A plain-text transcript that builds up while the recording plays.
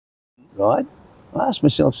right? I asked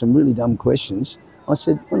myself some really dumb questions. I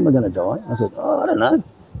said, when am I going to die? I thought, I don't know.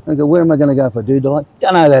 I go, where am I going to go if I do die?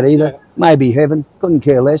 Don't know that either. Maybe heaven. Couldn't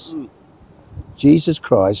care less. Jesus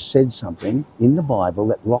Christ said something in the Bible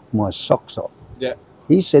that rocked my socks off. Yeah.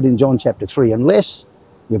 He said in John chapter 3, unless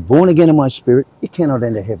you're born again in my spirit, you cannot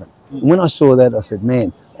enter heaven. And when I saw that, I said,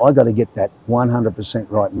 man, I got to get that 100%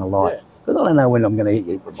 right in my life. Because I don't know when I'm going to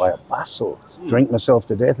get hit by a bus or drink myself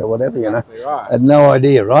to death or whatever, you know. Right. I had no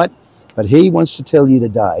idea, right? But he wants to tell you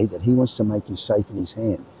today that he wants to make you safe in his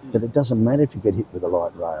hand. That it doesn't matter if you get hit with a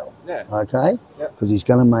light rail. Yeah. Okay? Because he's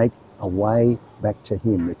going to make a way back to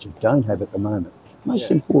him that you don't have at the moment.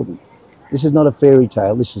 Most important. This is not a fairy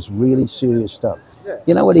tale. This is really serious stuff.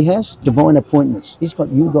 You know what he has? Divine appointments. He's got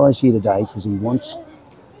you guys here today because he wants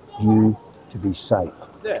you to be safe.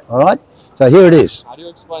 All right? So here it is. How do you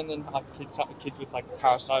explain then like kids with like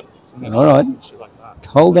parasites and all right. and shit like that?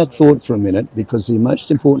 Hold that thought for a minute, because the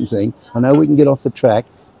most important thing, I know we can get off the track,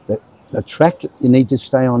 but the track you need to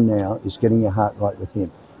stay on now is getting your heart right with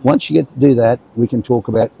him. Once you get to do that, we can talk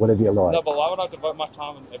about whatever you like. No, but why would I devote my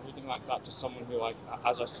time and everything like that to someone who, like,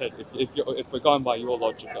 as I said, if we're going by your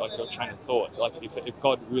logic, like your train of thought, like if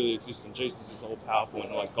God really exists and Jesus is all powerful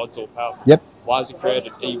and like God's all powerful, Yep. Why has He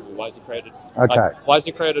created evil? Why has He created? Okay. Like, why has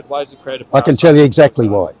He created? I can tell you exactly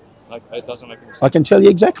why. Like it doesn't make any sense. I can tell you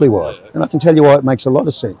exactly why, and I can tell you why it makes a lot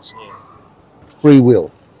of sense. Free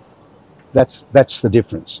will. That's the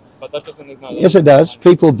difference. But that doesn't. Yes, it does.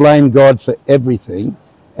 People blame God for everything.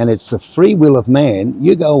 And it's the free will of man.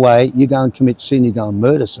 You go away, you go and commit sin, you go and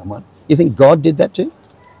murder someone. You think God did that to you?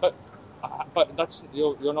 But that's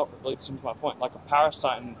you're not listening to my point. Like a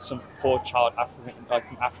parasite in some poor child,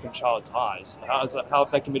 some African child's eyes. How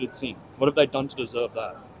have they committed sin? What have they done to deserve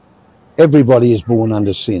that? Everybody is born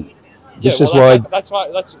under sin. This is why. But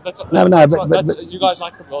you guys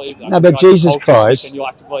like to believe that. No, but Jesus Christ. And you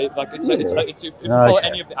like to believe like it's if you follow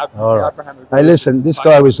any of the Abrahamic. Hey, listen, this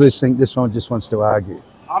guy was listening. This one just wants to argue.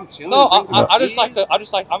 I'm chilling. No, I'm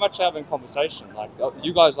actually having a conversation. Like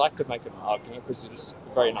you guys like to make an argument because it's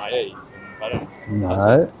very naive.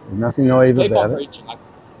 No, nothing naive about it. Preaching. Like,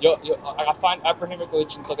 I find Abrahamic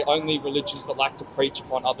religions are the only religions that like to preach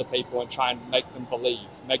upon other people and try and make them believe,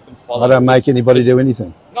 make them follow. I don't make anybody do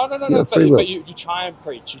anything. No. But you try and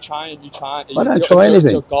preach. You try. I don't try anything.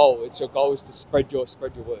 It's your goal. It's your goal is to spread your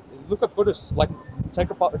word. Look at Buddhists. Like take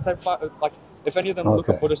like if any of them look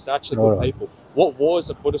at Buddhists are actually good people. What wars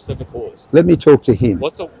have Buddhists ever caused? Let me talk to him.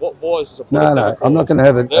 What wars has a Buddhist ever caused? I'm not going to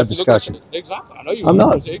have a discussion. Exactly. I know you. I'm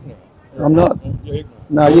not. Ignorant. I'm not. You're ignorant.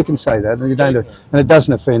 No, you can say that, and you don't, and it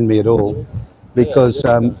doesn't offend me at all, because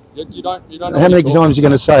you don't. How many times are you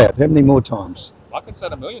going to say it? How many more times? I can say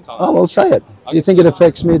it 1,000,000 times. Oh, well, say it. You think it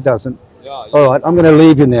affects me? It doesn't. Yeah. All right, I'm going to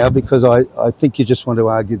leave you now because I think you just want to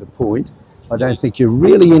argue the point. I don't think you're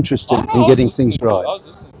really interested in getting things right. I was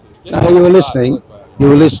listening to you. No, you were listening. You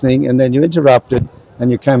were listening, and then you interrupted,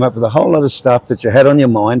 and you came up with a whole lot of stuff that you had on your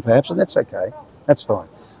mind, perhaps, and that's okay. That's fine.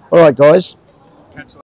 All right, guys.